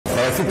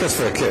I think that's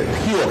for the kid.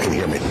 You all can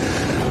hear me,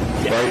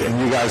 right? And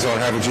you guys don't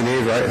have what you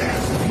need, right?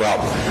 Well,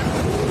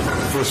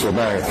 first of all,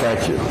 Marion,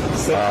 thank you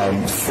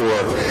for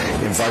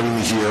inviting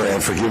me here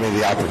and for giving me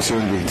the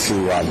opportunity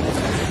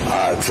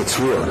to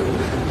tour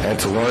and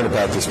to learn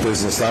about this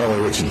business, not only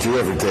what you do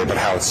every day, but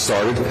how it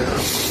started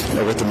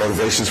and what the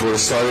motivations were to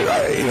start it.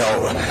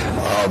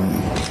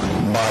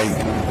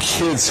 My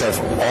kids have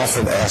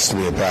often asked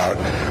me about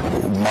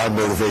my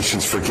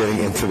motivations for getting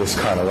into this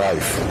kind of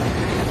life.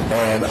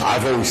 And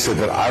I've always said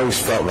that I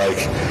always felt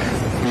like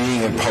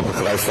being in public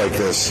life like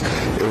this,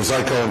 it was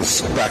like going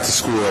back to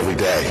school every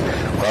day.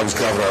 When I was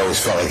governor, I always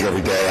felt like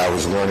every day I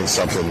was learning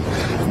something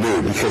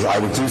new, because I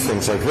would do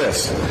things like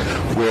this,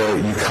 where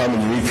you come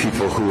and you meet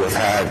people who have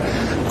had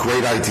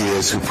great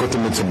ideas, who put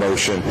them into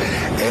motion,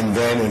 and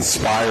then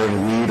inspire and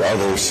lead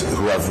others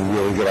who have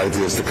really good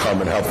ideas to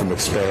come and help them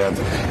expand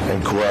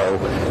and grow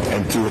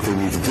and do what they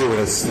need to do.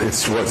 And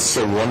it's what's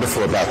so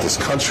wonderful about this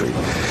country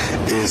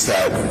is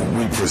that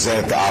we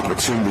present the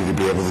opportunity to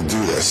be able to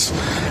do this,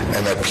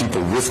 and that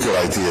people with good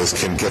ideas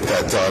can get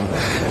that done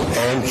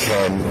and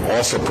can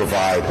also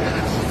provide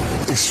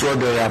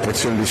extraordinary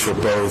opportunities for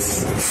both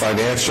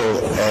financial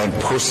and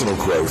personal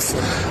growth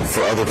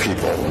for other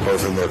people,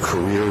 both in their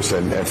careers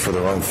and for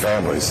their own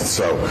families. And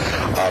so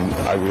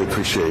I really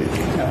appreciate you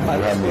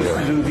having me here.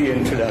 I do the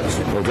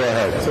introduction. Well, go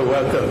ahead. So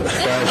welcome.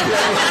 Thank you.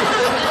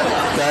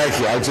 Thank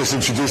you. I just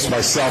introduced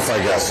myself, I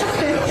guess.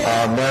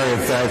 Marion,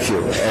 thank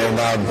you.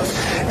 And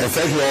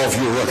thank you all of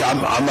you. Look,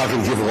 I'm not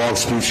going to give a long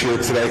speech here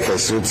today,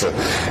 because it's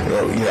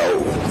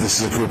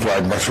this is a group where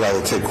I'd much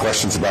rather take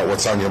questions about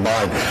what's on your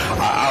mind.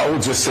 I will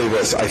just say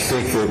this. I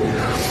think that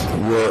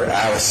we're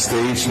at a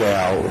stage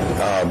now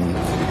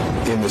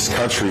in this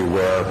country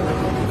where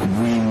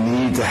we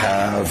need to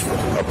have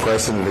a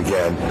president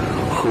again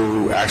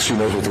who actually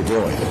knows what they're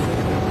doing.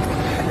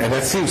 And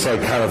that seems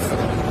like kind of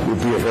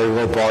would be a very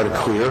low bar to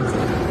clear,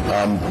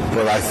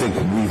 but I think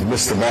we've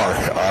missed the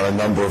mark on a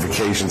number of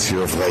occasions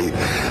here of late.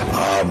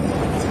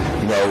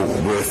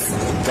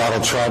 With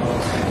Donald Trump,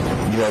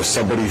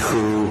 somebody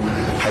who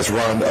has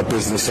run a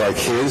business like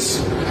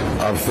his,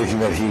 thinking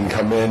that he can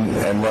come in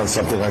and run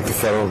something like the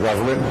federal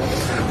government.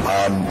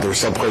 There are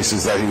some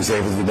places that he was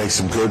able to make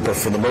some good, but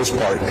for the most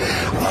part,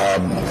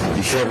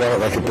 you can't run it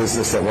like a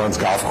business that runs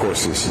golf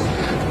courses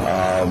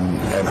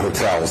and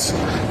hotels.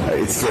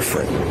 It's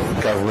different.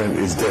 Government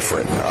is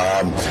different.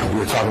 We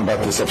were talking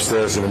about this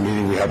upstairs in a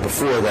meeting we had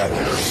before, that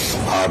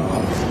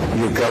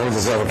government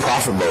doesn't have a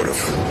profit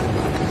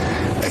motive.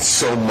 And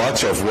so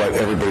much of what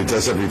everybody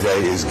does every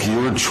day is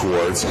geared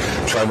towards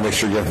trying to make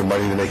sure you have the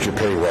money to make your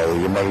payroll,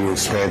 your money to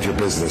expand your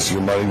business, your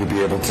money to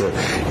be able to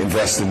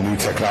invest in new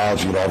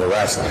technology and all the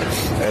rest.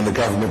 And the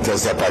government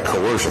does that by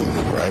coercion,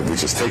 right? We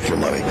just take your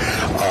money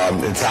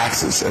in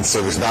taxes. And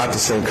so there's not the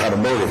same kind of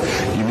motive.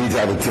 You need to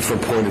have a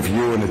different point of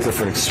view and a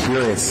different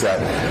experience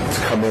set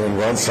to come in and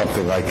run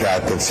something like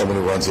that than someone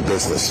who runs a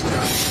business.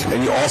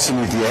 And you also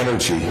need the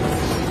energy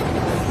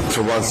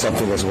to run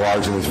something as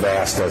large and as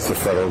vast as the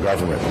federal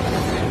government.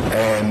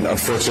 And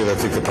unfortunately, I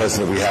think the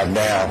president we have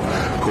now,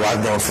 who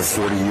I've known for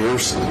 40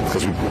 years,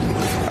 because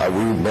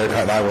Mary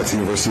Pat and I went to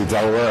the University of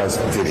Delaware, as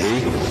did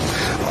he,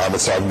 and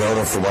so I've known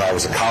him from when I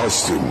was a college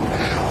student,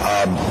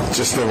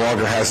 just no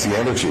longer has the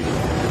energy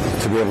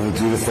to be able to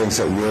do the things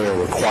that really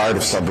are required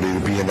of somebody to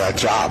be in that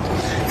job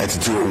and to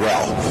do it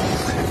well.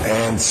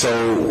 And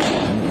so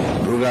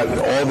we've got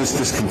all this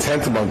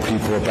discontent among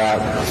people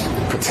about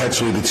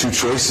potentially the two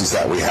choices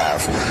that we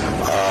have.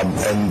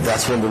 And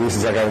that's one of the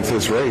reasons I got into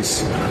this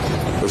race,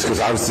 was because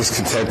I was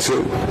discontent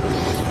too.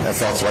 I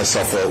thought to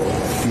myself,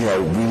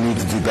 well, we need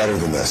to do better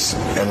than this.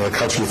 And in a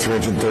country of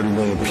 330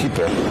 million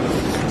people,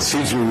 it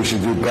seems to me we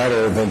should do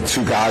better than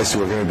two guys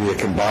who are going to be a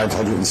combined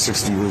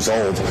 160 years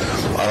old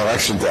on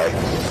Election Day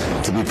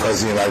to be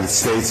President of the United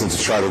States and to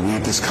try to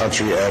lead this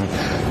country and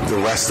the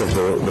rest of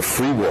the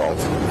free world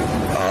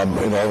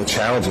in all the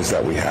challenges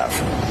that we have.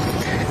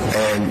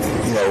 And,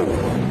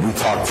 we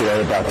talked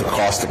today about the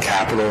cost of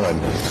capital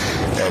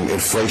and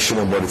inflation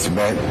and what it's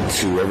meant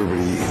to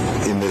everybody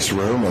in this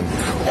room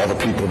and all the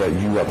people that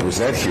you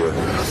represent here.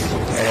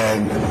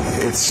 And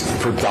it's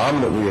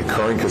predominantly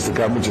occurring because the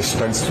government just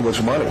spends too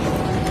much money.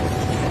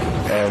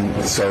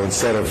 And so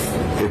instead of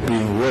it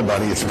being real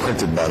money, it's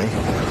printed money.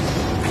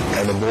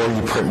 And the more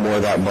you print more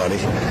of that money,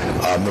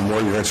 the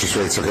more your interest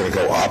rates are going to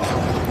go up.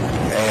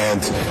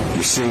 And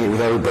you're seeing it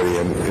with everybody.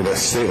 In a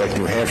state like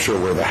New Hampshire,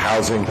 where the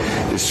housing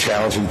is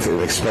challenging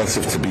and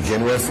expensive to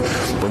begin with,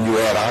 when you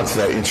add on to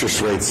that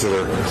interest rates that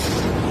are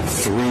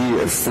 3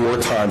 and 4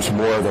 times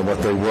more than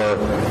what they were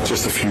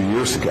just a few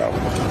years ago,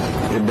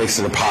 it makes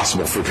it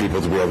impossible for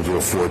people to be able to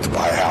afford to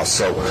buy a house.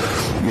 So,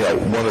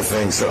 one of the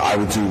things that I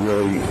would do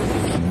really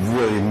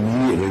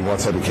immediately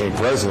once I became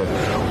president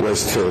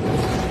was to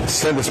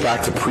send us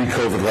back to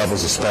pre-COVID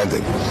levels of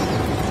spending.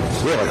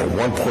 We have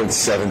like a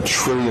 $1.7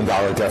 trillion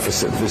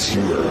deficit this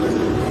year.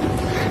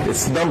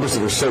 It's numbers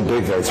that are so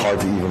big that it's hard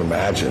to even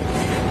imagine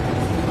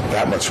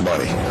that much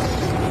money.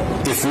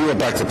 If we went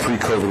back to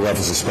pre-COVID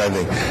levels of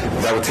spending,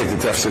 that would take the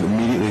deficit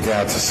immediately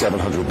down to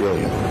 $700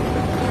 billion.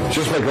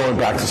 just by going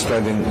back to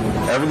spending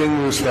everything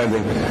we were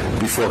spending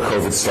before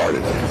COVID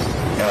started.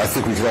 And I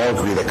think we can all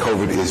agree that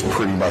COVID is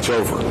pretty much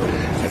over.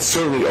 It's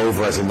certainly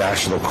over as a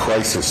national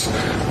crisis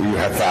where you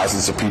had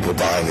thousands of people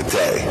dying a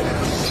day.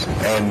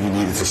 And you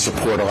needed to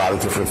support a lot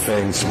of different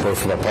things, both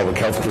from a public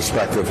health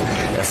perspective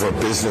and from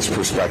a business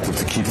perspective,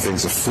 to keep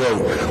things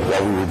afloat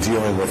while we were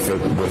dealing with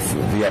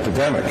the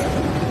epidemic.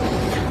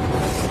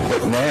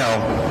 But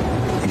now,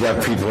 you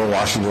have people in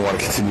Washington who want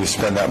to continue to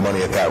spend that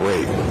money at that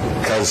rate,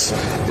 because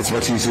it's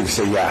much easier to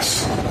say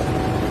yes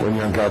when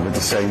you're in government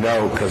to say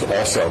no, because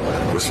also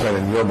we're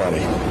spending your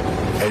money,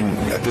 and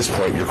at this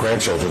point, your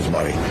grandchildren's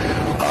money,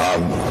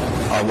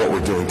 on what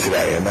we're doing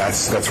today, and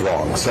that's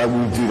wrong. So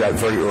we do that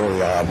very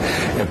early on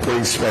and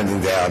bring spending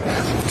down.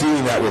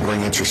 Doing that will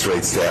bring interest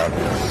rates down.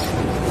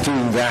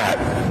 Doing that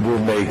will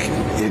make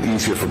it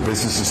easier for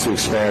businesses to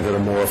expand at a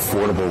more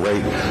affordable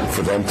rate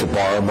for them to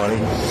borrow money.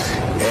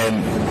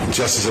 And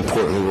just as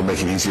importantly, will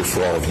make it easier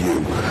for all of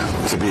you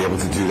to be able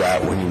to do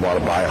that when you want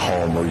to buy a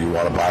home, or you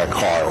want to buy a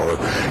car, or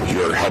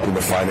you're helping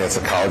to finance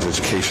a college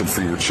education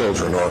for your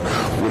children, or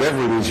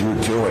whatever it is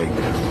you're doing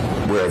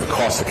where the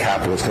cost of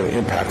capital is going to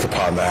impact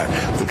upon that.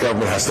 The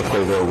government has to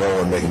play their role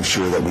in making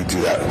sure that we do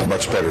that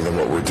much better than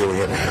what we're doing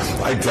it.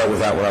 I dealt with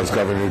that when I was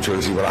governor of New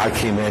Jersey. When I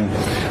came in,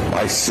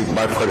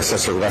 my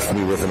predecessor left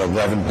me with an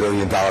 $11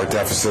 billion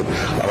deficit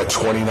on a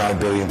 $29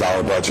 billion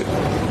budget.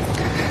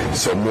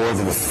 So more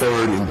than a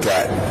third in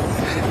debt.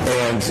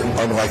 And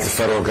unlike the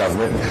federal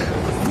government,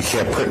 we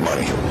can't print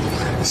money.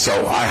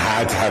 So I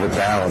had to have it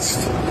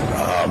balanced,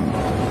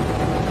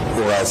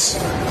 or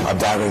else I'm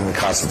violating the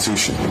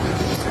Constitution.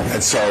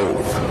 And so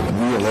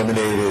we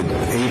eliminated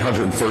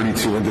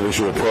 832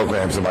 individual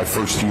programs in my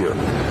first year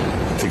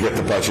to get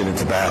the budget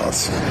into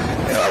balance.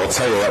 And I will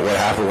tell you that what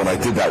happened when I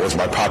did that was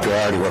my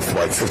popularity went from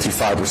like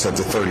 55%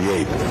 to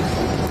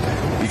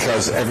 38%.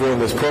 Because every one of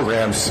those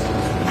programs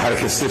had a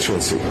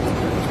constituency.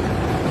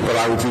 But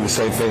I would do the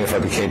same thing if I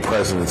became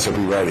president, so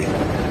be ready.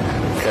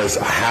 Because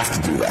I have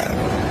to do that.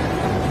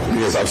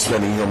 Because I'm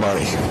spending your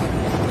money.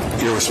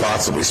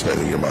 Irresponsibly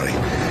spending your money.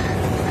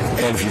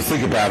 And if you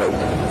think about it,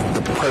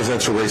 the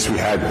presidential race we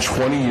had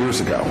 20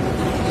 years ago,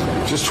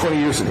 just 20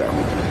 years ago,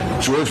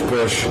 George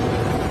Bush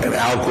and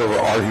Al Gore were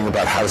arguing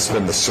about how to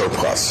spend the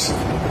surplus.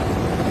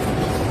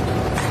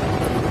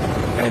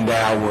 And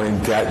now we're in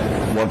debt,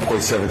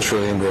 $1.7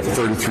 trillion. We have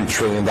 $33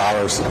 trillion in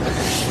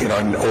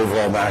our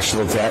overall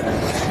national debt.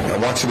 And I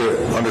want you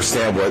to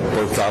understand what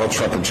both Donald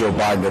Trump and Joe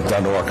Biden have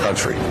done to our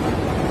country.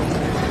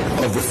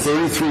 Of the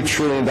 $33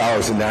 trillion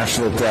in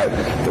national debt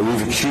that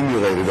we've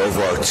accumulated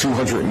over our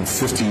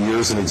 250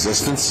 years in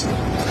existence,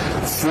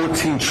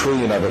 $14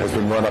 trillion of it has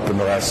been run up in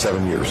the last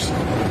 7 years.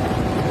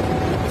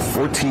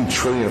 14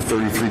 trillion of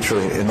 33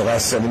 trillion in the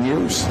last 7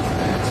 years.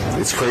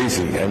 It's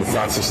crazy, and it's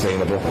not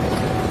sustainable.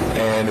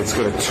 And it's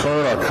going to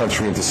turn our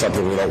country into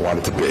something we don't want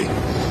it to be.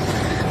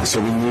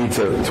 So we need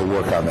to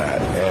work on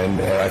that.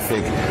 And I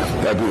think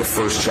that'd be the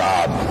first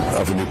job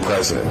of a new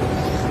president,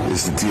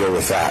 is to deal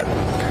with that.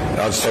 And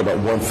I'll just talk about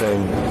one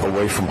thing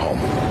away from home.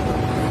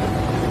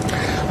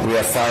 We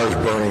have fires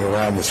burning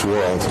around this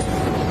world,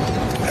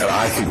 and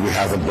I think we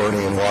have them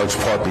burning in large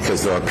part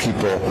because there are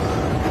people,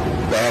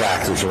 bad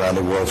actors around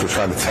the world, who are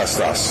trying to test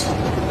us.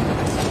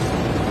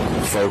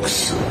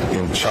 Folks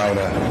in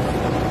China,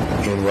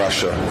 in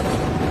Russia,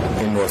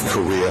 in North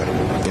Korea,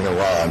 in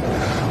Iran,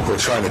 who are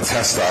trying to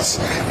test us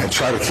and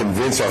try to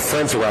convince our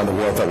friends around the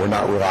world that we're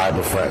not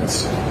reliable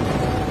friends.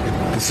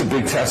 It's a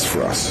big test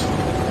for us.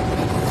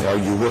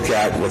 You look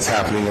at what's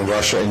happening in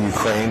Russia and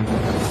Ukraine.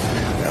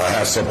 I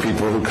have some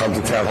people who come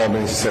to town hall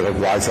meetings and say,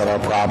 like, why is that our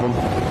problem?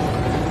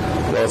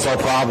 Well, it's our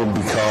problem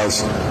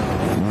because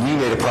we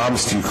made a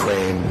promise to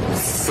Ukraine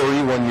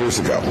 31 years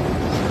ago.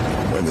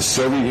 When the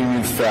Soviet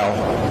Union fell,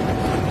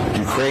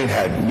 Ukraine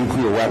had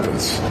nuclear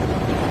weapons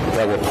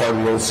that were part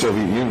of the old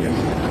Soviet Union.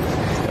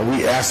 And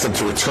we asked them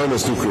to return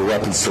those nuclear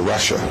weapons to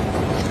Russia.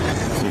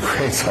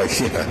 Ukraine's like,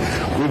 yeah,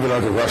 we've been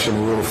under Russian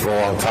rule for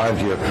a long time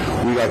here.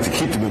 We like to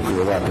keep the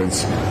nuclear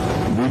weapons.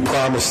 We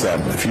promised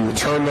them, if you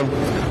return them,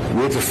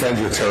 we'll defend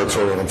your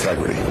territorial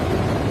integrity.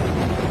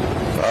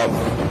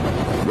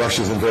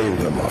 Russia's invaded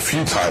them a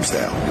few times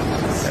now,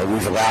 and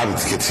we've allowed it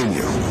to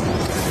continue.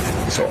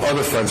 So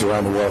other friends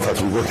around the world have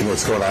to be looking at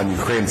what's going on in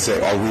Ukraine and say,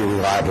 are we a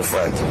reliable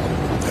friend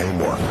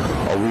anymore?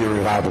 Are we a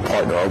reliable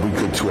partner? Are we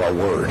good to our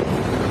word?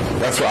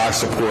 That's why I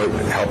support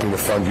helping to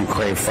fund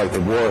Ukraine fight the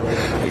war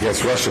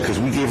against Russia, because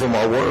we gave them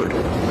our word.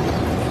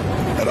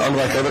 And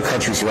unlike other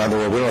countries around the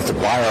world, we don't have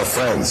to buy our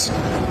friends.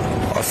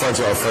 Our friends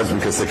are our friends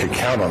because they can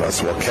count on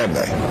us. Well, can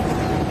they?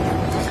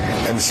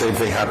 And the same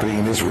thing happening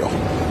in Israel.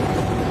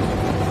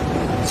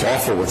 It's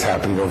awful what's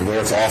happening over there.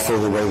 It's awful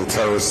the way the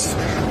terrorists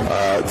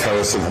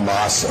of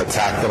Hamas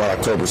attacked them on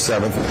October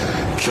 7th,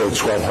 killed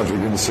 1,200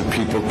 innocent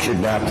people,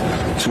 kidnapped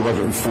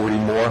 240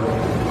 more.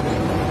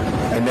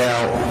 And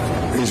now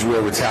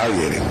Israel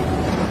retaliating.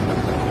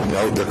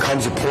 There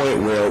comes a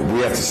point where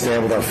we have to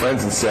stand with our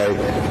friends and say,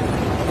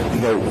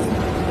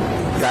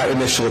 that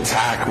initial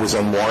attack was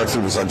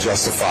unwarranted, was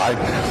unjustified,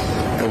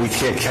 and we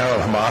can't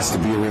count on Hamas to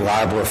be a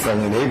reliable or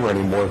friendly neighbor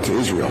anymore to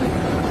Israel.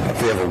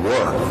 they ever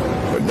were.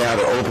 But now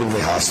they're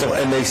openly hostile,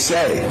 and they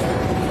say,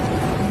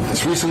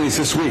 as recently as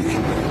this week,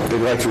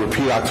 they'd like to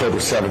repeat October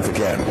 7th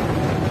again.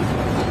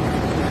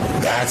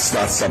 That's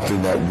not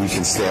something that we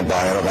can stand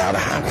by and allow to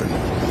happen.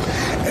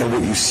 And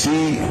what you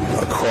see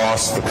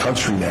across the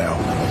country now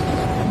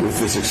with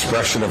this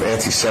expression of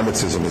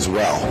anti-Semitism as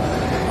well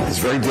is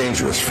very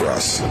dangerous for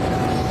us,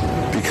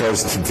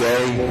 because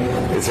today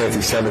it's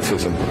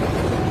anti-Semitism.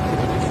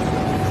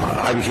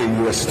 I became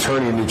U.S.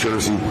 Attorney in New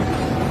Jersey.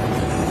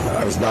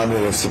 I was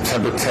nominated on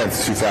September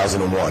 10th,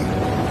 2001.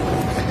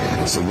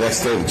 So the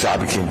next day the job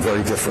became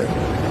very different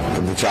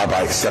from the job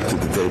I accepted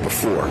the day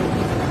before.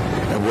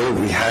 And what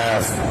we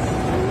have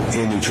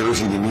in New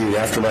Jersey in the immediate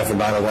aftermath of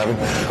 9/11,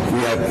 we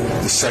had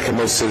the second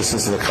most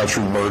citizens in the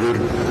country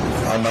murdered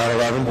on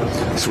 9/11.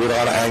 So we had a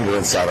lot of anger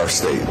inside our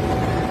state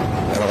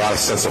and a lot of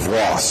sense of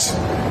loss,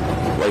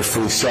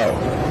 rightfully so.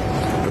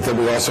 But then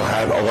we also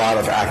had a lot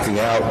of acting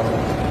out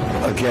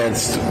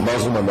against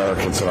Muslim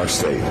Americans in our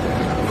state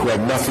who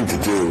had nothing to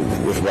do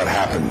with what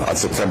happened on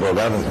September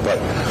 11th, but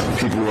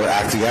people were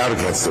acting out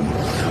against them.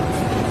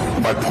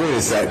 My point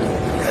is that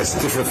as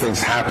different things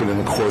happen in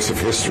the course of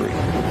history,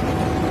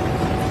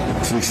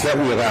 to the extent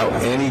we allow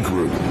any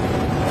group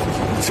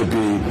to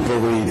be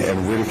bullied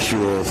and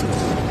ridiculed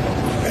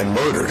and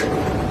murdered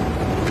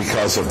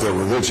because of their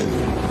religion,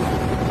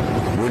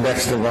 we're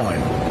next in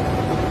line.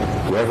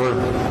 Whoever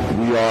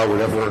we are,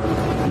 whatever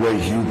way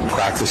you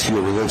practice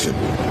your religion,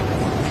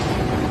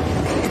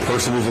 the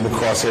person who's in the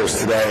crosshairs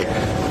today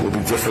will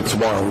be different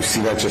tomorrow. We've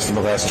seen that just in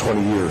the last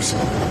 20 years.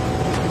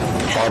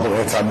 Horrible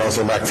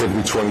anti-Muslim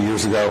activity 20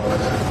 years ago,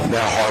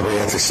 now horrible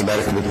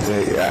anti-Semitic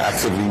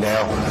activity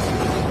now.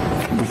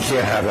 We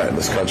can't have that in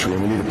this country,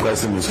 and we need a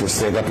president who's going to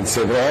stand up and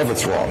say that all of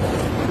it's wrong,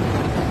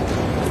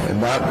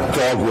 and not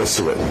dog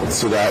whistle it,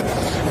 so that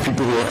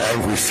people who are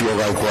angry feel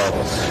like, well,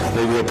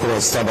 maybe they'll put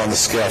a stump on the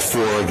scale for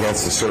or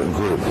against a certain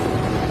group.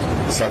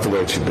 It's not the way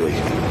it should be.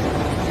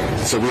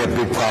 So we have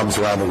big problems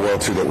around the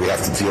world, too, that we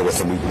have to deal with,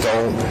 and we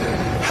don't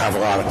have a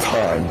lot of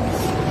time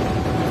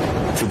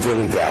to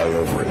dilly-dally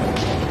over it.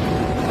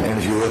 And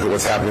if you look at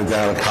what's happening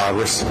down in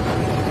Congress,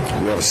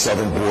 we have a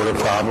southern border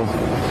problem.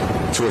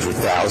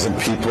 200,000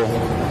 people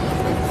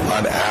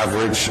on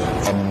average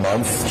a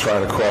month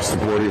trying to cross the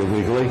border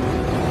illegally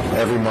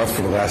every month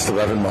for the last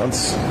 11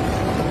 months.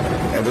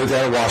 And they're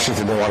down in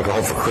Washington. They want to go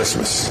home for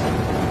Christmas.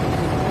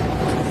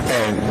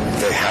 And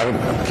they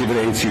haven't given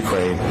aid to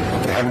Ukraine.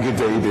 They haven't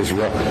given aid to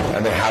Israel.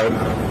 And they haven't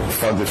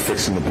funded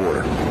fixing the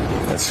border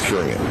and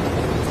securing it.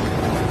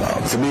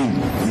 To me,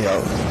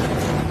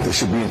 they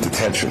should be in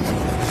detention.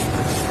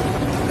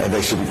 And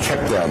they should be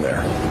kept down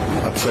there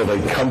until they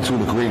come to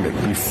an agreement,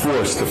 be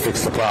forced to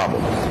fix the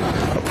problem.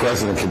 A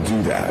president can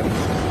do that.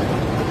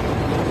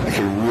 They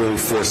can really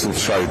force them to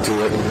try to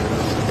do it.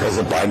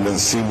 President Biden doesn't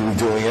seem to be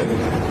doing it.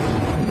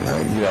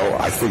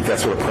 I think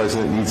that's what a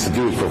president needs to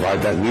do, is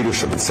provide that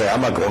leadership and say,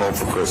 I'm not going home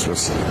for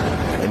Christmas,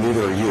 and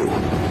neither are you.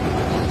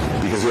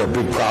 Because there are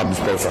big problems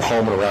both at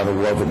home and around the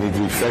world that need to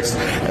be fixed.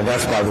 And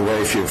that's, by the way,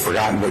 if you've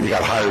forgotten what you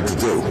got hired to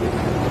do.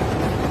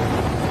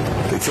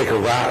 They take a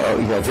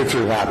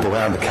victory lap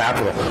around the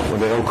Capitol when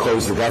they don't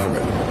close the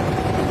government.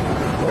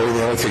 Or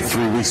they only take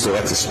 3 weeks to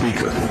elect a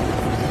speaker.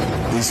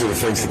 These are the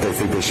things that they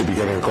think they should be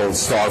getting a gold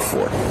star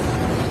for.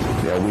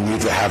 We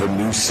need to have a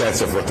new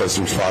sense of what those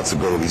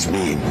responsibilities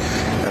mean.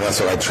 And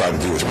that's what I try to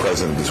do as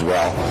president as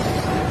well.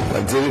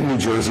 I did it in New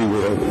Jersey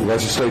with a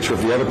legislature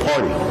of the other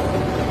party.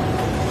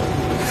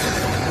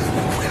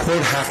 We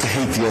don't have to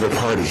hate the other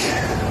party.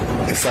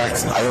 In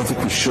fact, I don't think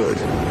we should.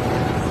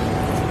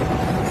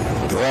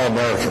 They're all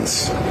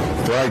Americans.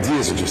 Their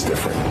ideas are just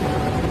different.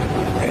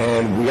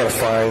 And we got to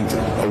find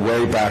a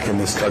way back in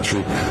this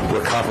country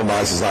where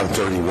compromise is not a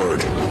dirty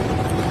word.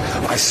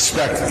 I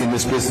suspect in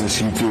this business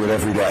you do it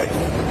every day.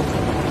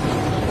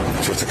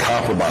 You have to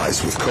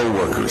compromise with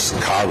coworkers,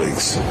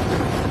 colleagues,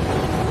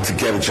 to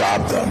get a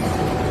job done.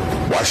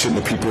 Why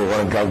shouldn't the people who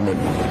run government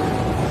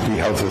be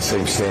held to the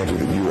same standard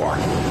that you are?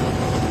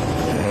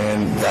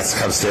 And that's the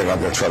kind of standard I'm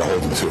going to try to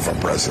hold them to if I'm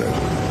president.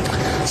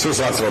 So there's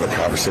lots of other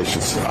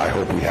conversations I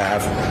hope we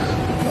have.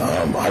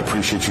 I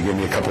appreciate you giving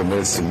me a couple of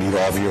minutes to meet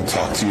all of you and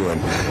talk to you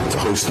and to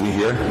host me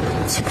here.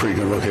 It's a pretty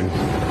good-looking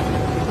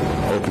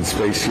open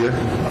space here.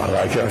 I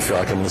like it. I feel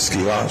like I'm in the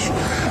ski lodge.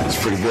 It's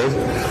pretty good.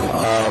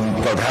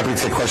 But I'm happy to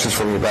take questions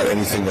from you about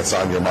anything that's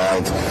on your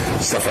mind,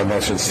 stuff I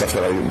mentioned, stuff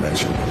that I didn't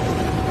mention.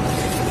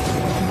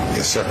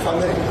 Yes, sir.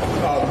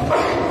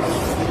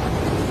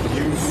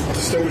 You've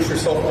distinguished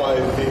yourself by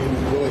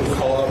being willing to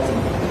call out the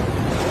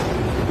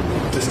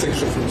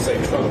distinction from, say,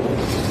 Trump.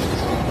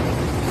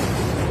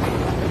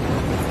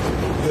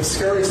 The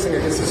scariest thing, I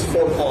guess, is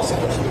foreign policy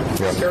question.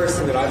 The scariest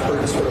thing that I've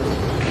heard sort of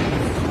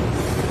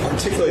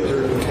articulate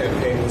during the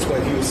campaign was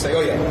when he was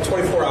saying,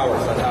 24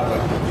 hours I'd have a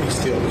peace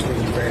deal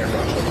between Ukraine and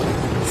Russia.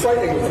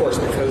 Frightening, of course,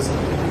 because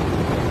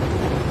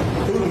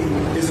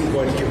Putin isn't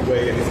going to give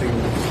away anything.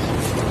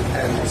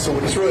 And so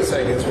what he's really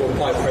saying is we'll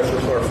apply pressure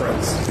to our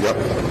friends. Yep.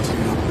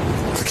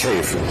 To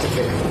cave.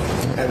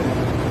 And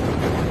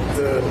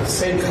the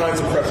same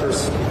kinds of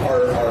pressures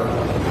are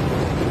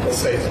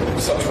let's say,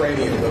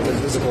 subterranean, but they're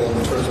visible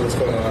in terms of what's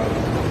going on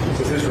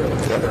with Israel.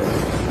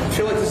 I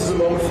feel like this is a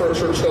moment for a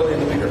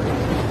Churchillian leader,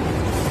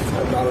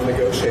 not a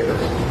negotiator.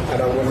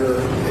 And I wonder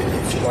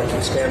if you'd like to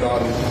expand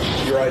on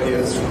your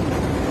ideas.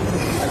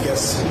 I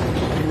guess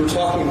you were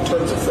talking in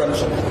terms of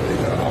friendship,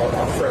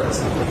 our friends,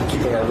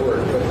 keeping our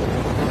word, but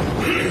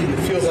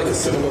it feels like a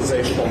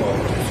civilizational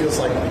moment. It feels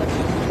like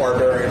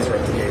barbarians are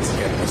at the gates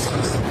again.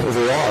 Well,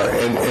 they are.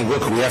 And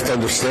look, we have to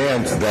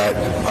understand that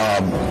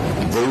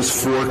those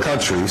four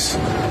countries,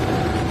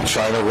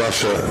 China,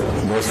 Russia,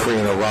 North Korea,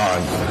 and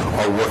Iran,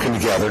 are working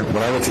together.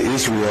 When I went to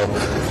Israel,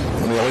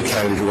 I'm the only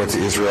candidate who went to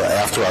Israel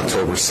after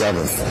October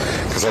 7th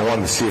because I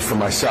wanted to see it for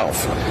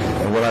myself.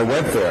 And when I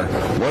went there,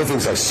 one of the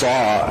things I saw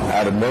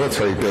at a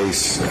military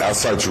base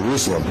outside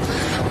Jerusalem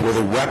were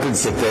the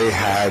weapons that they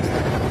had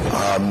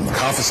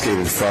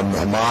confiscated from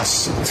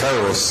Hamas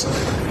terrorists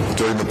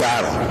during the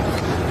battle.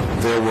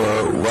 There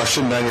were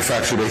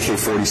Russian-manufactured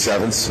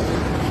AK-47s.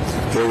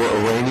 There were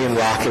Iranian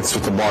rockets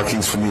with the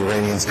markings from the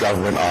Iranian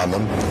government on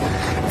them.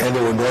 And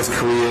there were North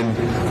Korean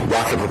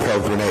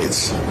rocket-propelled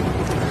grenades.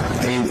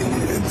 I mean,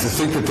 to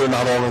think that they're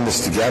not all in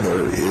this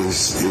together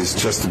is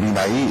just to be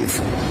naive.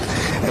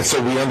 And so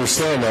we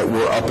understand that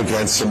we're up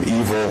against some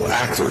evil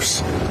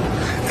actors.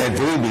 And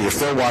believe me, if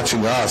they're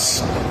watching us,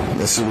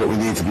 this is what we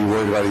need to be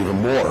worried about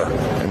even more.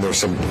 And there's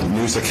some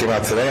news that came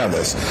out today on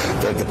this,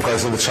 that the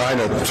president of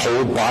China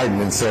told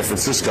Biden in San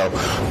Francisco,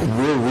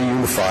 we're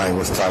reunifying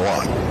with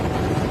Taiwan.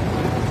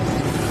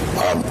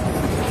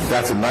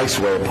 That's a nice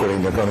way of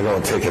putting they're going to go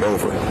and take it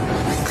over,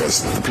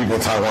 because the people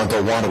of Taiwan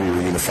don't want to be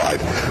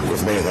reunified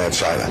with mainland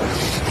China.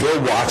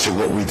 They're watching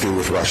what we do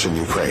with Russia and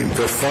Ukraine.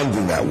 They're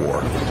funding that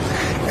war.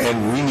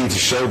 And we need to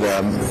show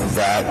them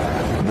that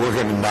we're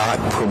going to not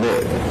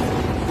permit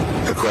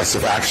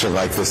aggressive action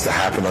like this to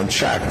happen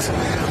unchecked.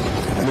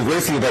 And the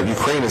great thing about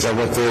Ukraine is I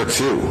went there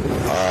too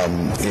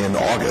in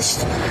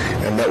August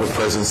and met with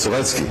President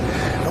Zelensky.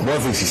 And one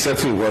of the things he said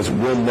to me was,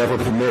 we'll never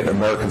permit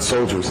American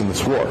soldiers in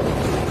this war.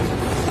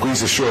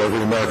 Please assure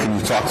every American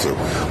you talk to,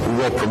 we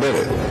won't permit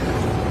it,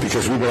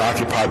 because we've been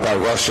occupied by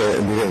Russia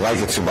and we didn't like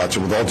it too much,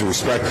 and with all due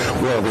respect,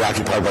 we don't want to be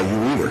occupied by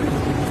you either.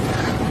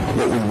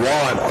 What we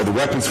want are the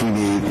weapons we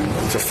need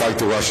to fight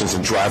the Russians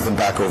and drive them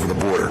back over the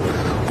border.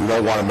 We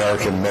don't want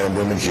American men and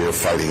women here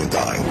fighting and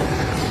dying.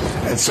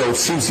 And so it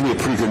seems to be a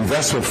pretty good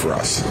investment for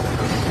us.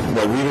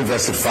 We've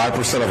invested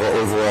 5% of our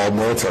overall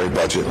military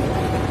budget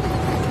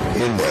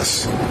in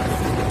this,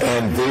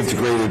 and they've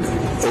degraded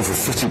over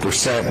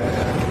 50%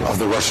 of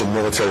the Russian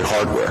military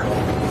hardware.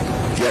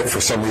 Yet,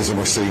 for some reason,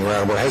 we're sitting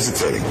around and we're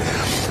hesitating.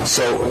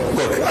 So,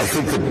 look, I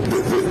think the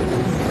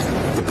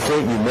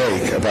point you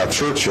make about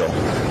Churchill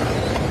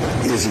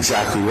is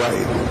exactly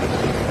right,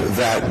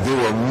 that there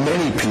were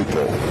many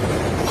people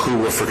who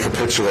were for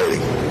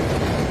capitulating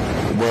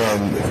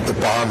when the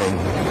bombing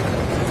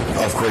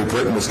of Great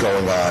Britain was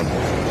going on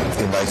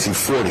in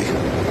 1940.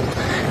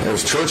 And it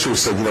was Churchill who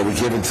said, we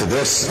give into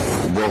this,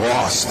 we're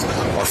lost,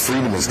 our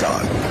freedom is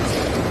gone.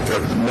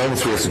 There are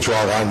moments we have to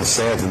draw a line in the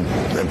sand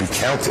and be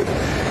counted.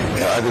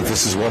 And I think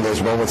this is one of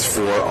those moments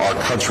for our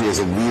country as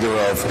a leader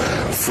of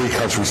free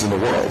countries in the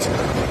world.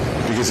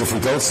 Because if we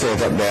don't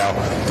stand up now,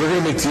 they're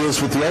going to make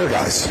deals with the other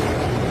guys.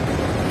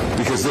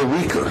 Because they're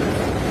weaker.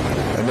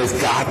 And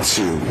they've got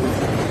to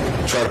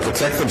try to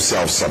protect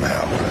themselves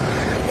somehow.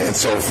 And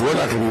so if we're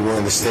not going to be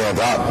willing to stand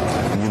up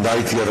and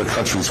unite the other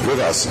countries with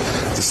us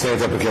to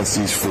stand up against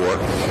these four,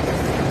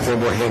 then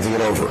we're handing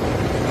it over.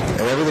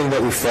 And everything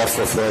that we fought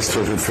for the last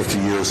 250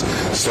 years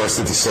starts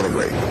to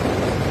disintegrate.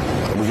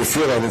 And we can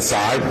feel that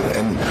inside,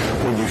 and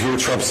when you hear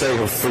Trump say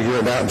he'll figure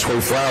it out in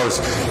 24 hours,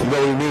 you know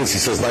what he means. He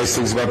says nice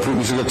things about Putin,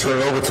 he's going to turn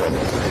it over to him.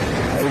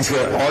 And he's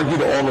going to argue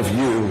to all of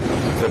you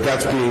that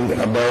that's being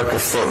America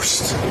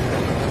first.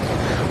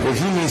 What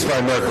he means by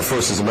America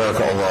first is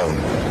America alone.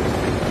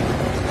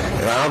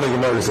 And I don't think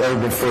America's ever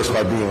been first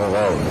by being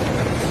alone.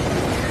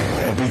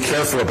 And be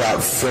careful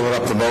about filling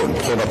up the moat and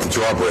pulling up the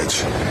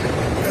drawbridge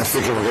and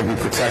thinking we're going to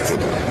be protected.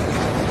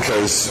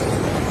 Because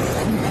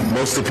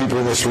most of the people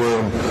in this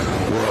room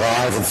were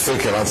alive and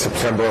thinking on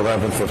September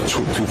 11th of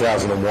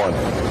 2001.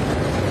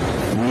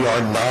 We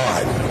are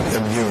not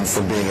immune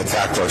from being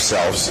attacked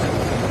ourselves.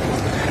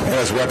 And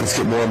as weapons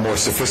get more and more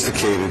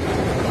sophisticated,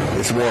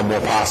 it's more and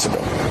more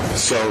possible.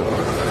 So,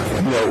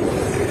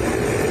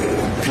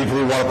 people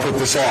who want to put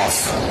this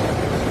off,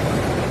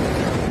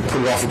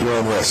 put it off at your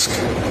own risk.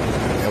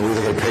 And we're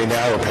either going to pay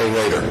now or pay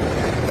later.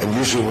 And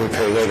usually when we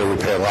pay later, we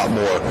pay a lot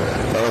more,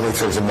 not only in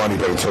terms of money,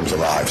 but in terms of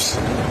lives.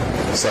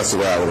 So that's the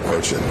way I would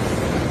approach it.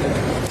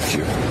 Thank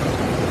you.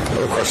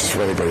 Other questions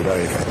from anybody about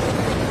anything?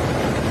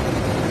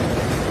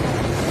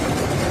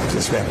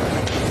 Yes, ma'am. You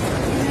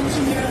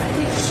mentioned earlier, I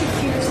think shift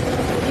gears a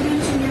little bit. You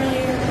mentioned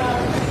earlier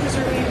about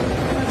preserving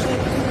budget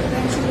for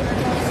eventually our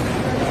health.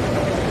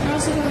 You're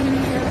also going to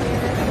meet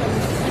earlier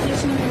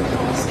additional your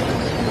policy on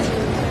energy.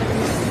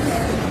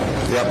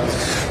 Yep.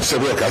 So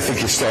look, I think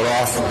you start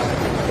off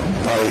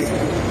by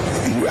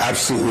you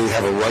absolutely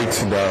have a right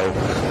to know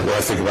what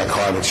I think about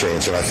climate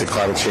change, and I think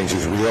climate change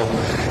is real,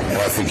 and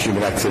I think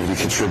human activity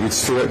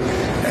contributes to it,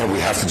 and we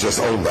have to just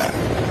own that.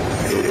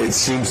 It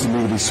seems to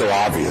me to be so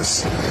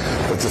obvious,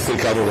 but to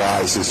think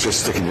otherwise is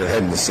just sticking your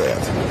head in the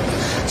sand.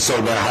 So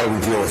now how do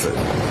we deal with it?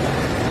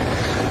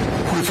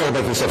 We talked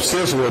about this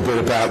upstairs a little bit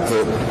about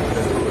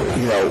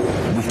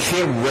we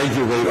can't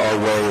regulate our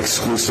way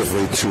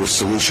exclusively to a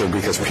solution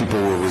because people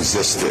will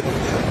resist it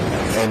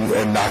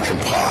and not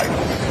comply.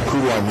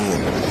 Who do I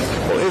mean?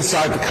 Well,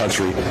 inside the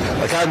country,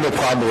 like I have no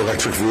problem with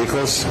electric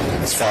vehicles.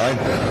 It's fine.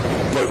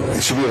 But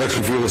it should be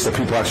electric vehicles that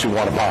people actually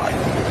want to buy.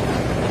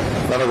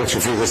 Not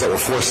electric vehicles that we're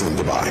forcing them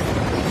to buy.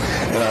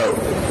 And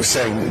I was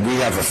saying, we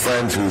have a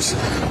friend who's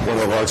one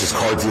of the largest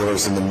car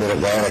dealers in the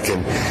Mid-Atlantic,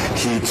 and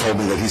he told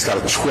me that he's got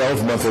a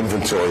 12-month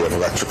inventory of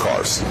electric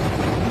cars.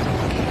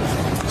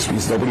 Which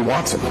means nobody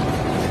wants them.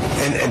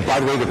 And by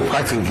the way, they're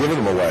practically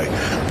giving them away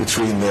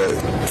between the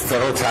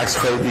federal tax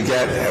credit you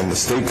get and the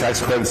state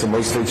tax credits in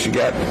most states you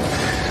get.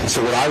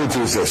 So what I would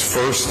do is this.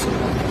 First,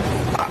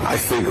 I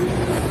think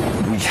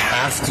we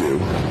have to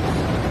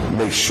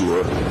make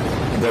sure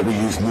that we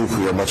use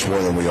nuclear much more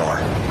than we are.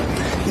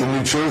 In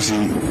New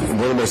Jersey,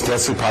 one of the most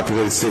densely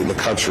populated states in the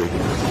country,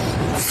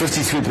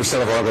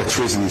 53% of our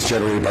electricity is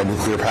generated by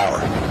nuclear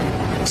power,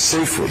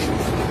 safely,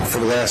 for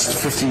the last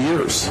 50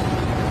 years.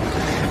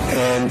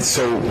 And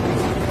so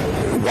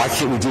why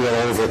can't we do that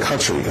all over the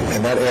country?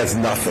 And that adds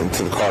nothing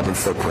to the carbon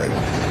footprint.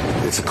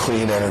 It's a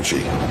clean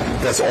energy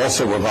that's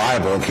also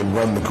reliable and can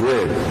run the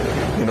grid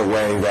in a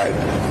way that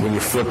when you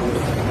flip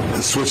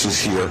the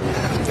switches here,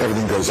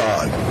 everything goes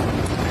on.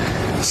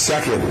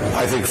 Second,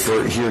 I think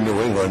for here in New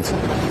England,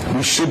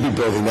 we should be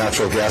building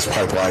natural gas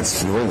pipelines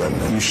to New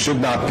England. You should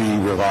not be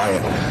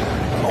reliant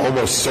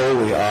almost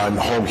solely on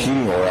home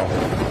heating oil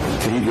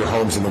to heat your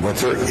homes in the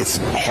winter. It's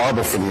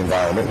horrible for the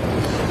environment,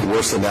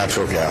 worse than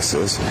natural gas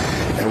is.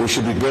 And we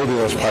should be building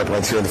those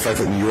pipelines here. And the fact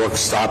that New York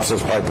stops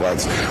those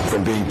pipelines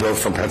from being built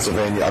from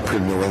Pennsylvania up here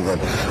to New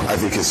England, I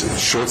think is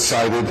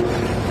short-sighted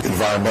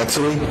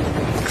environmentally,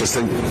 because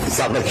then it's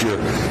not like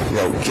you're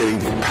getting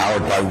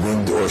powered by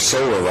wind or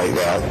solar right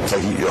now to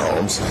heat your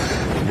homes.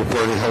 You're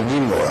burning home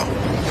heating oil.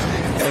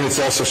 And it's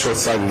also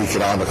short-sighted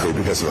economically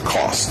because of the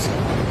cost.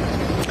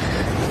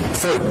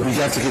 Third, we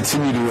have to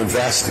continue to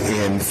invest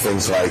in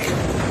things like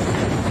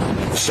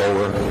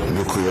solar,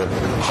 nuclear,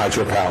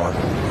 hydropower,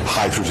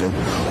 hydrogen.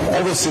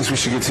 All those things we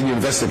should continue to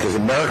invest in because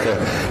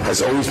America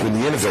has always been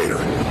the innovator.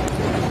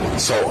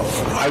 So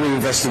I would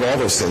invest in all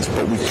those things,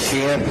 but we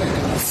can't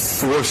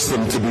force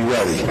them to be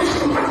ready.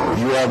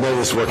 You all know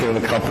this working in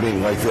a company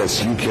like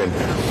this. You can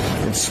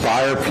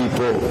inspire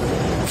people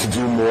to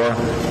do more.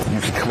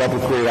 You can come up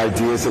with great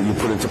ideas that you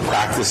put into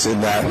practice in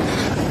that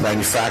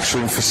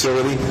manufacturing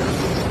facility.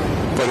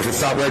 But if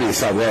it's not ready,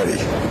 it's not ready.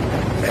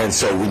 And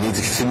so we need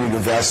to continue to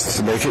invest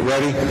to make it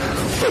ready,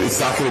 but it's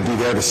not going to be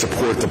there to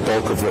support the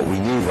bulk of what we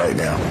need right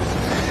now.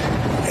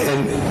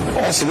 And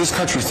also, this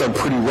country's done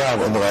pretty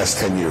well in the last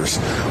 10 years.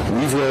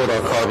 We've lowered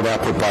our carbon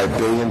output by 1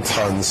 billion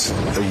tons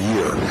a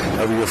year,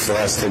 every year for the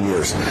last 10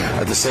 years.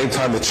 At the same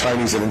time, the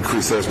Chinese have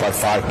increased theirs by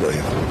 5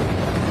 billion.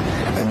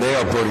 And they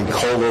are burning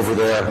coal over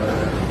there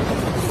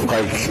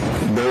like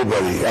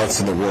nobody else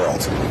in the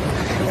world.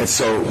 And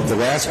so the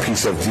last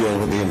piece of dealing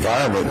with the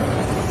environment,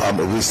 at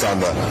least on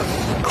the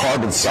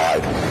carbon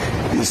side,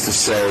 is to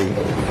say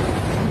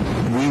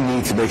we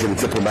need to make it a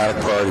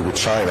diplomatic priority with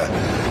China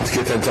to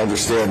get them to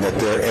understand that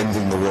they're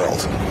ending the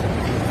world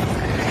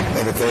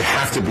and that they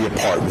have to be a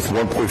part with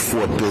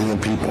 1.4 billion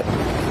people.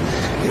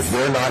 If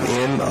they're not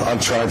in on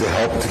trying to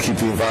help to keep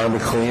the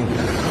environment clean,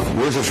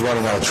 we're just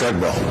running on a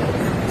treadmill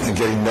and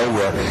getting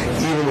nowhere,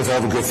 even with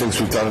all the good things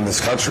we've done in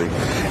this country.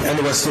 And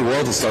the rest of the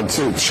world has done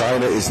too.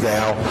 China is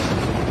now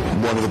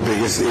one of the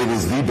biggest, it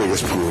is the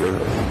biggest polluter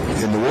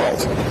in the world.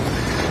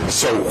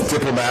 So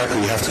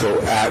diplomatically, you have to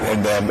go at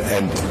them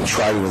and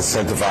try to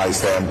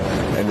incentivize them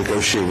and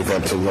negotiate with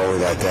them to lower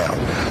that down.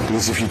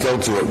 Because if you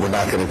don't do it, we're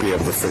not going to be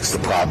able to fix the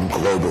problem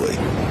globally.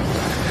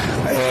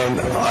 And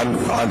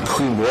on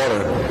clean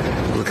water,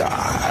 look,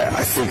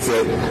 I think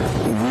that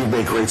we've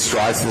made great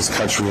strides in this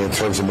country in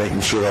terms of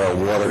making sure that our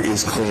water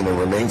is clean and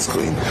remains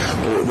clean.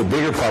 But the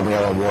bigger problem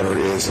on water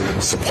is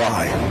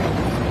supply.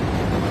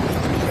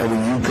 And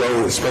when you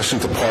go, especially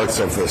to parts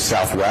of the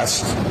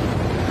Southwest,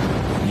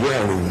 you're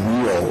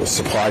having real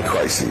supply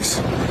crises.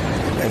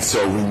 And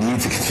so we need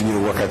to continue to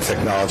work on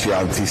technology,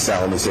 on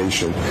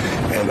desalinization,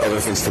 and other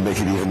things to make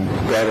it even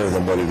better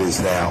than what it is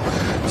now,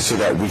 so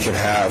that we can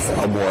have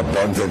a more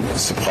abundant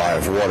supply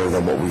of water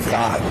than what we've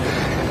got.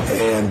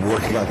 And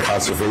working on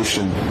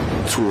conservation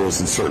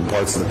tools in certain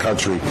parts of the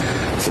country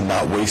to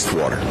not waste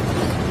water.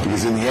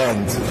 Because in the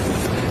end,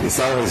 it's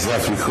not only does it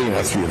have to be clean, it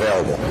has to be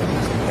available.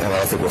 And I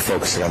don't think we're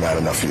focusing on that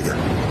enough either.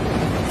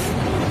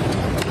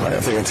 All right, I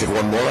think I can take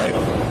one more, right?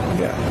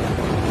 Yeah.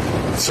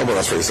 Someone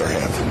else raised their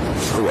hand.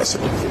 Who was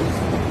it?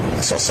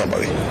 I saw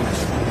somebody. Go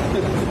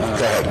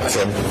ahead,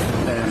 Tim.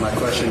 And my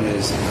question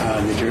is,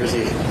 New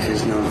Jersey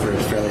is known for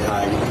fairly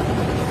high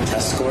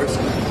test scores,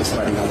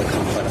 despite all the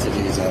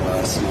complexities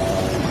of small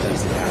and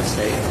densely the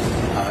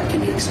state.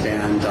 Can you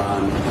expand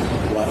on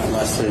what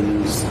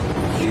lessons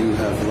you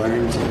have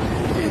learned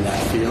in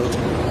that field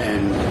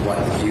and what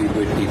you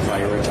would be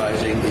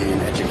prioritizing in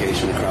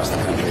education across the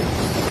country?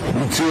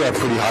 We do have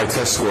pretty high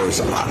test scores.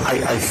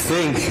 I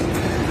think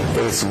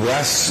that it's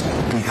less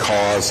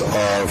because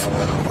of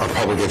our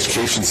public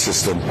education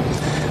system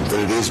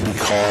than it is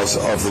because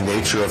of the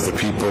nature of the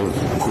people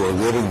who are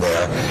living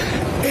there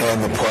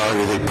and the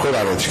priority they put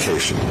on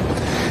education.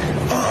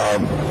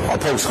 Our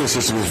public school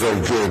system is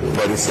very good,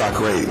 but it's not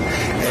great,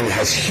 and it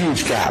has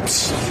huge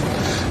gaps.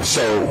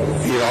 So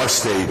in our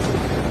state,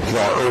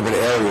 our urban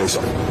areas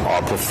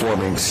are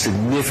performing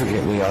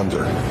significantly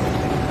under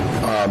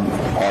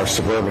our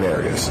suburban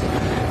areas.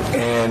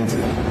 And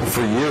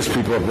for years,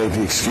 people have made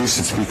the excuse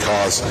it's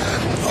because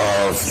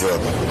of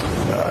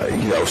the,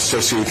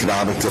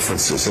 socioeconomic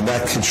differences, and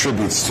that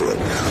contributes to it.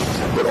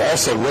 But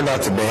also, we're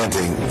not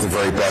demanding the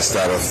very best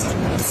out of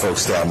the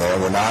folks down there.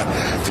 We're not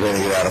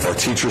demanding it out of our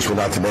teachers. We're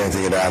not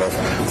demanding it out of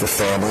the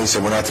families,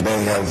 and we're not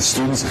demanding it out of the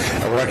students,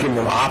 and we're not giving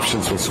them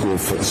options when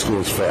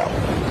schools fail.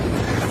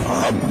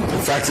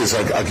 The fact is,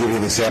 I'll give you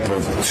an example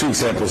of two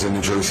examples in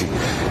New Jersey,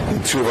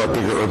 in two of our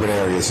bigger urban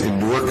areas. In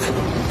Newark,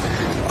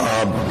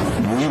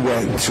 we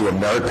went to a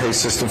merit pay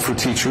system for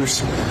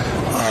teachers,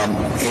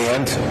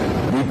 and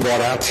we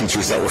brought out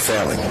teachers that were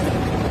failing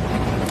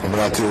and were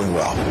not doing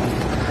well.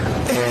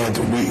 And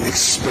we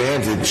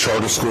expanded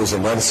charter schools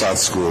and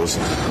Renaissance schools,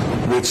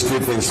 which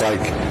did things like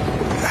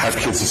have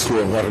kids in school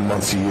 11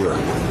 months a year,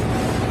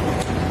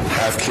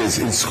 have kids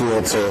in school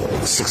until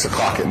 6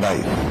 o'clock at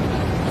night,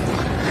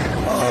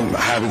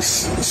 having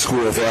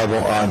school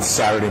available on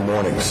Saturday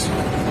mornings,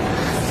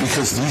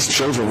 because these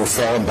children were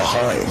falling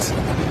behind.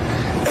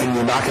 And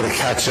you're not going to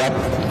catch up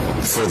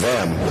for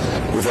them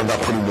with them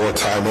not putting more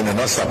time in and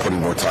us not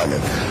putting more time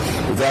in.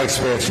 With that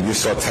expansion, you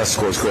saw test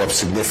scores go up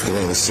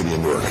significantly in the city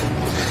of Newark.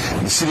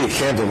 In the city of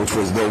Camden, which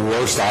was the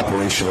worst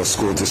operational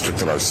school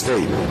district in our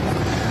state,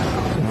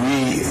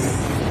 we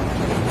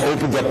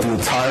opened up the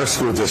entire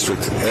school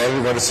district,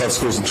 added Renaissance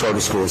schools and charter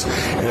schools,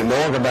 and it no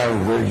longer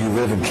matters where you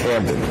live in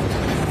Camden.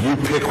 You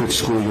pick which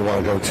school you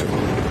want to go to.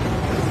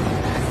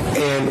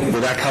 And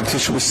when that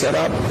competition was set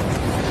up,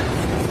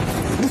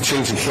 the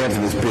change in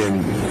Camden has been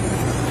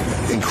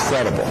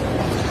incredible.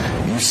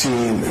 You've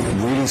seen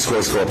reading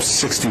scores go up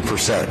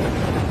 60%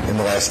 in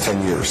the last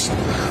 10 years.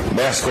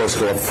 Math scores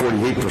go up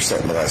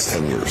 48% in the last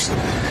 10 years.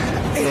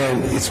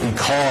 And it's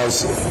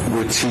because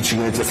we're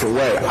teaching in a different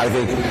way. I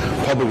think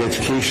public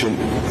education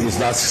is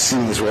not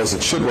succeeding as well as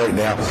it should right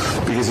now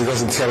because it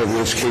doesn't tailor the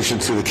education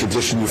to the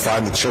condition you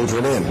find the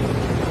children in.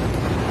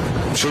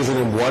 Children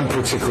in one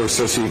particular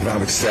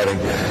socioeconomic setting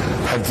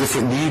have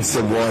different needs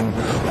than one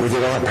where they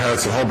don't have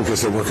parents at home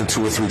because they're working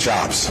 2 or 3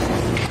 jobs.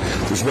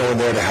 There's no one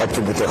there to help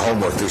them with their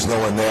homework. There's no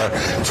one there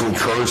to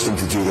encourage them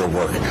to do their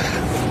work.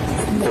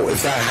 Well,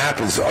 if that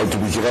happens, do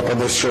we give up on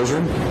those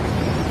children?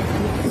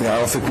 I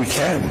don't think we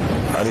can.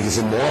 I think it's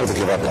immoral to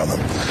give up on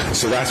them.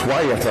 So that's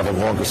why you have to have a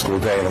longer school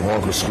day and a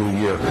longer school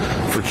year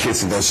for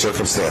kids in those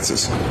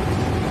circumstances.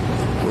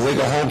 Well, they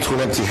go home to an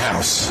empty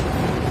house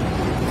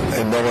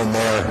and no one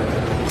there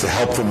to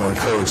help them or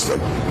encourage them.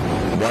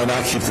 Why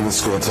not keep them in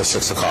school until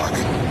 6 o'clock?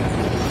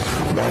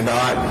 Why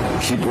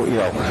not keep,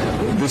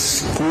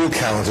 this school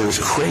calendar is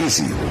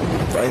crazy,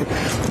 right?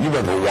 You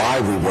remember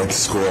why we went to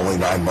school only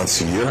 9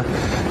 months a year?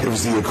 It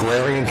was the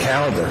agrarian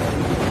calendar,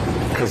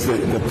 because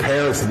the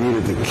parents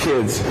needed the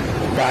kids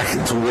back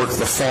to work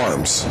the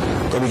farms.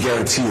 Let me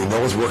guarantee you, no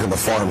one's working the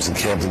farms in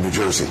Camden, New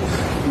Jersey.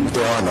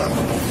 There are none,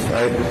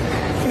 right?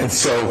 And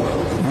so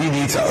we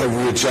need to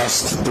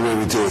readjust the way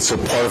we do it. So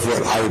part of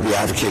what I would be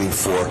advocating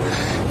for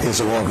is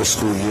a longer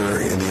school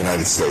year in the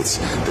United States.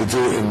 They do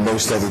it in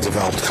most other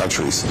developed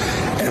countries,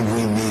 and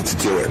we need to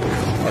do it.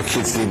 Our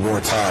kids need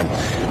more time.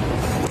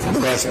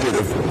 The last bit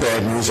of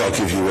bad news I'll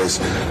give you is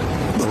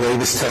the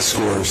latest test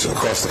scores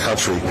across the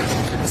country.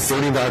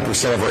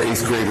 39% of our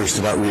 8th graders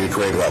do not read at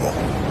grade level,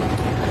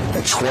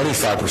 and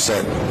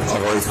 25%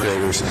 of our 8th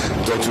graders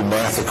don't do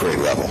math at grade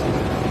level.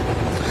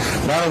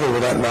 Not only will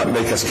that not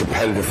make us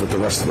competitive with the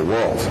rest of the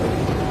world,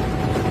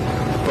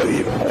 but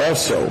it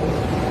also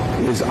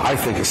is, I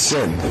think, a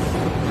sin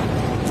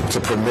to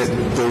permit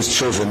those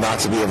children not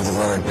to be able to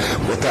learn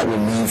what that will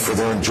mean for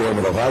their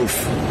enjoyment of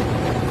life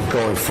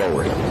going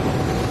forward.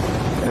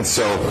 And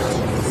so,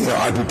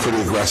 I'd be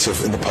pretty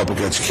aggressive in the public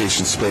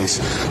education space,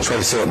 trying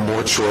to set up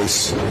more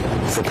choice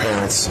for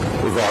parents,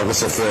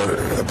 regardless of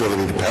their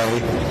ability to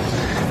pay,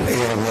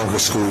 and a longer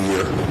school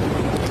year,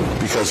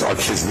 because our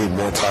kids need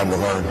more time to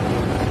learn.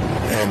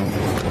 And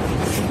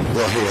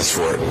they'll hate us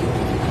for it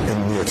in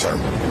the near term.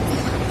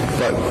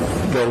 But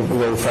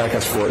they'll thank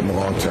us for it in the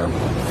long term.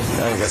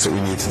 I think that's what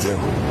we need to do.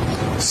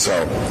 So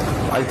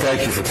I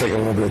thank you for taking a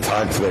little bit of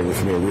time today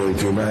with me. I really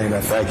do, Marion. I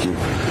thank you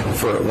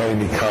for letting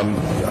me come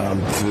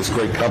to this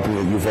great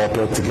company that you've all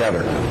built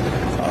together.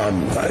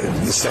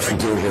 The stuff you're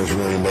doing here is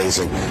really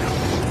amazing.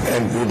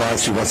 And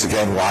reminds you once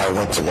again why I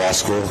went to law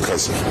school,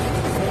 because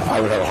I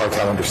would have a hard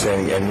time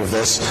understanding any of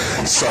this.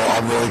 So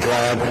I'm really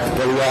glad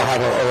that we all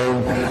have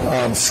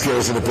our own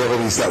skills and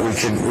abilities that we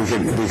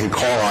can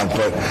call on.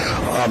 But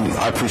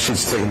I appreciate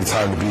you taking the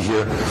time to be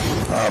here,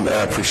 and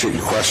I appreciate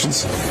your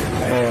questions.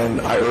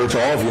 And I urge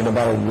all of you, no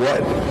matter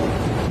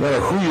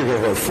who you're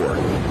going to vote for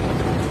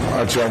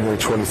on January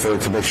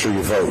 23rd, to make sure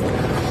you vote.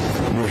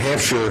 New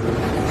Hampshire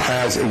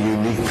has a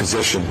unique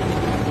position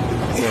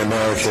in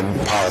American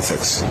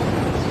politics.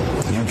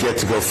 You get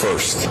to go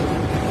first.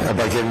 And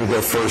by getting to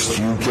go first,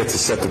 you get to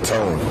set the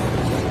tone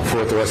for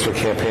what the rest of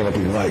your campaign will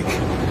be like.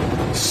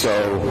 So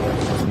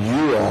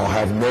you all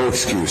have no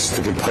excuse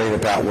to complain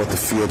about what the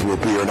field will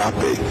be or not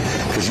be,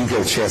 because you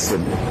get a chance to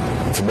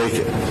make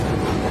it.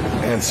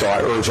 And so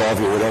I urge all of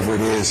you, whatever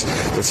it is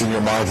that's in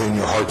your mind and in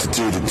your heart to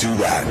do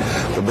that.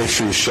 But make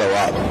sure you show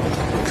up,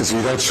 because if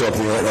you don't show up,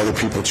 then you let other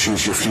people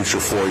choose your future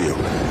for you.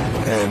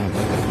 And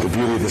the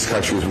beauty of this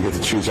country is we get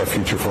to choose our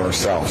future for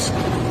ourselves.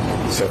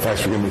 So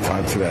thanks for giving me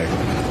time today.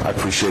 I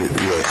appreciate it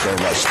really very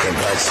much. Tim,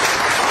 thanks.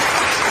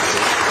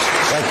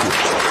 Thank you.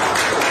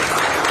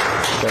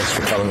 Thanks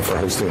for coming, for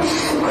hosting.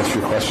 Thanks for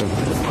your question.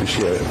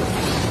 Appreciate it.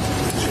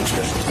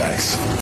 Thanks.